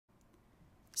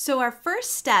So our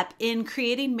first step in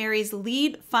creating Mary's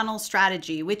lead funnel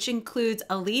strategy, which includes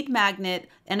a lead magnet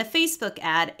and a Facebook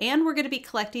ad, and we're going to be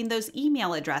collecting those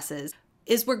email addresses,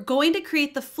 is we're going to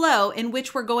create the flow in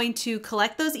which we're going to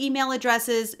collect those email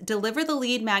addresses, deliver the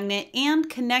lead magnet, and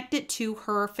connect it to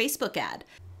her Facebook ad.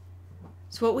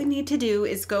 So what we need to do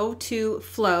is go to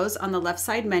Flows on the left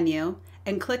side menu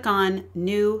and click on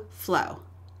New Flow.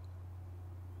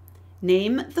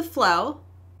 Name the flow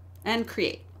and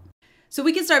create. So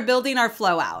we can start building our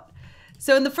flow out.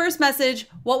 So in the first message,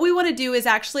 what we want to do is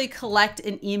actually collect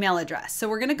an email address. So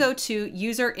we're going to go to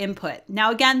user input. Now,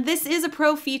 again, this is a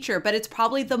pro feature, but it's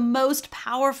probably the most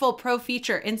powerful pro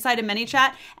feature inside of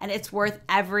Manychat, and it's worth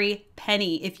every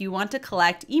penny if you want to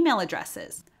collect email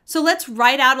addresses. So let's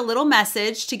write out a little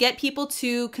message to get people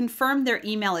to confirm their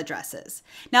email addresses.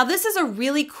 Now, this is a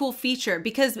really cool feature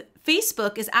because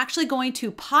Facebook is actually going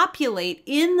to populate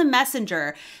in the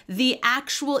messenger the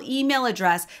actual email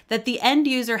address that the end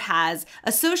user has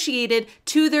associated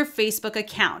to their Facebook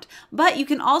account. But you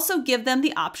can also give them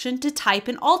the option to type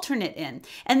an alternate in.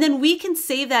 And then we can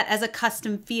save that as a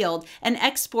custom field and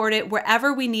export it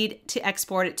wherever we need to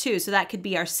export it to. So that could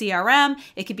be our CRM,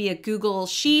 it could be a Google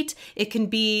Sheet, it can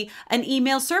be an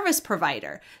email service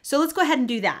provider. So let's go ahead and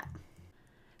do that.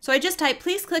 So I just typed,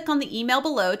 please click on the email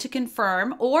below to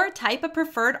confirm, or type a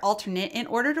preferred alternate in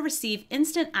order to receive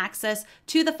instant access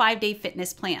to the 5-day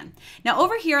fitness plan. Now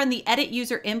over here on the edit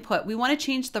user input, we want to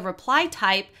change the reply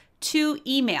type to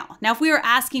email. Now, if we were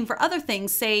asking for other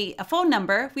things, say a phone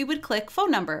number, we would click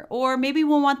phone number, or maybe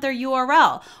we'll want their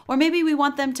URL, or maybe we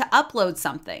want them to upload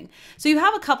something. So you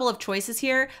have a couple of choices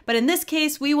here, but in this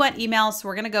case, we want email, so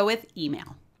we're going to go with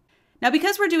email. Now,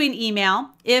 because we're doing email,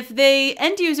 if the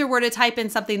end user were to type in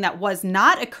something that was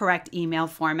not a correct email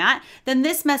format, then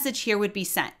this message here would be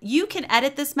sent. You can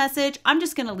edit this message. I'm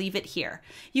just going to leave it here.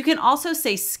 You can also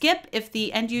say skip if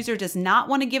the end user does not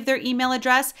want to give their email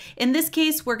address. In this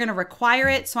case, we're going to require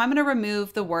it, so I'm going to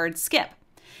remove the word skip.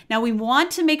 Now we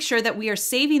want to make sure that we are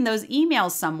saving those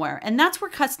emails somewhere, and that's where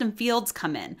custom fields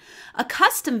come in. A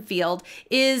custom field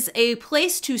is a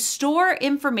place to store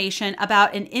information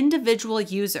about an individual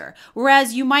user,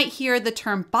 whereas you might hear the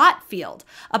term bot field.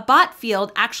 A bot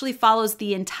field actually follows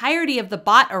the entirety of the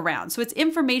bot around, so it's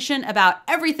information about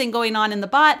everything going on in the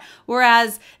bot,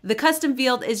 whereas the custom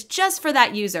field is just for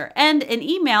that user, and an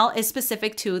email is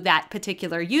specific to that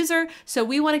particular user, so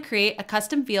we want to create a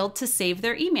custom field to save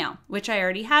their email, which I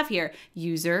already have here,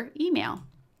 user email.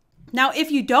 Now,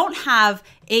 if you don't have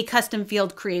a custom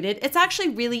field created, it's actually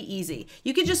really easy.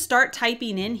 You can just start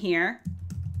typing in here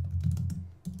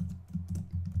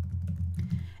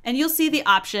and you'll see the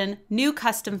option new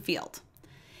custom field.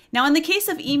 Now, in the case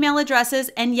of email addresses,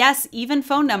 and yes, even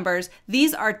phone numbers,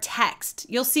 these are text.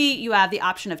 You'll see you have the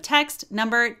option of text,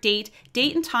 number, date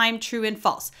and time, true and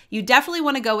false. You definitely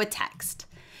want to go with text.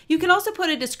 You can also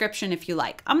put a description if you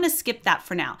like. I'm going to skip that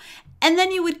for now. And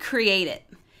then you would create it.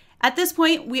 At this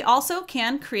point, we also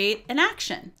can create an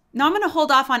action. Now I'm going to hold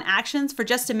off on actions for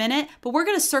just a minute, but we're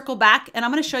going to circle back and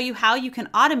I'm going to show you how you can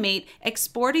automate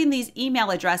exporting these email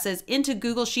addresses into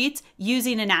Google Sheets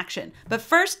using an action. But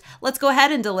first, let's go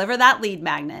ahead and deliver that lead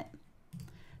magnet.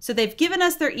 So they've given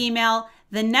us their email.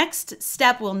 The next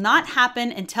step will not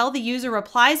happen until the user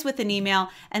replies with an email,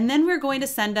 and then we're going to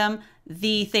send them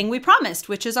the thing we promised,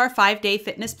 which is our 5-day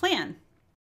fitness plan.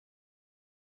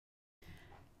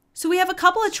 So we have a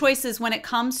couple of choices when it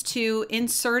comes to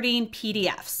inserting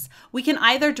PDFs. We can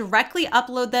either directly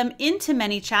upload them into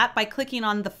Manychat by clicking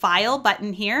on the File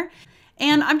button here.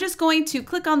 And I'm just going to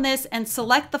click on this and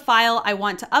select the file I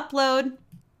want to upload.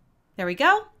 There we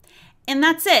go. And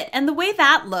that's it. And the way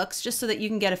that looks, just so that you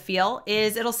can get a feel,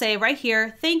 is it'll say right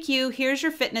here, thank you, here's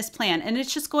your fitness plan. And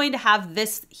it's just going to have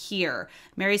this here,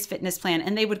 Mary's fitness plan.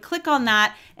 And they would click on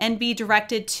that and be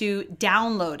directed to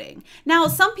downloading. Now,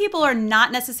 some people are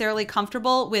not necessarily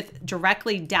comfortable with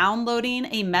directly downloading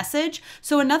a message.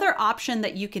 So another option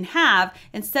that you can have,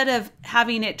 instead of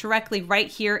having it directly right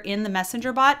here in the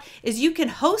Messenger bot, is you can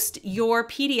host your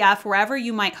PDF wherever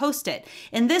you might host it.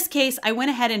 In this case, I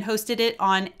went ahead and hosted it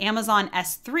on Amazon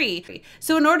S3.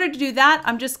 So in order to do that,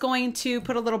 I'm just going to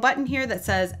put a little button here that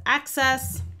says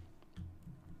access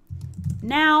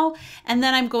now, and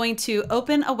then I'm going to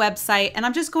open a website and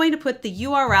I'm just going to put the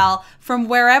URL from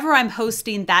wherever I'm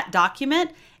hosting that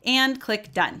document and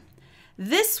click done.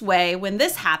 This way, when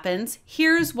this happens,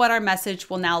 here's what our message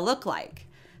will now look like.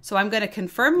 So I'm going to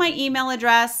confirm my email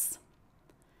address,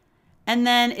 and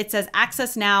then it says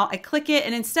access now. I click it,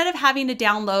 and instead of having to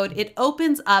download, it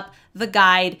opens up the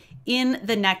guide in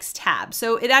the next tab.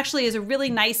 So it actually is a really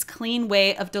nice, clean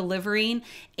way of delivering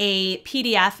a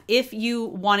PDF if you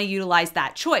want to utilize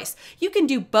that choice. You can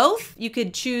do both. You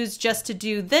could choose just to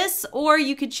do this, or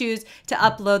you could choose to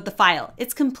upload the file.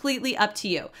 It's completely up to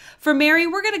you. For Mary,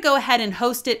 we're going to go ahead and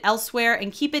host it elsewhere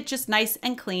and keep it just nice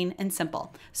and clean and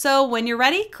simple. So when you're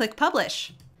ready, click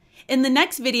publish. In the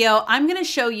next video, I'm going to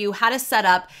show you how to set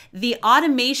up the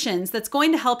automations that's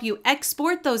going to help you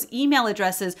export those email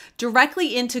addresses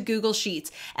directly into Google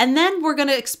Sheets. And then we're going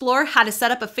to explore how to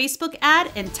set up a Facebook ad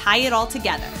and tie it all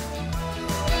together.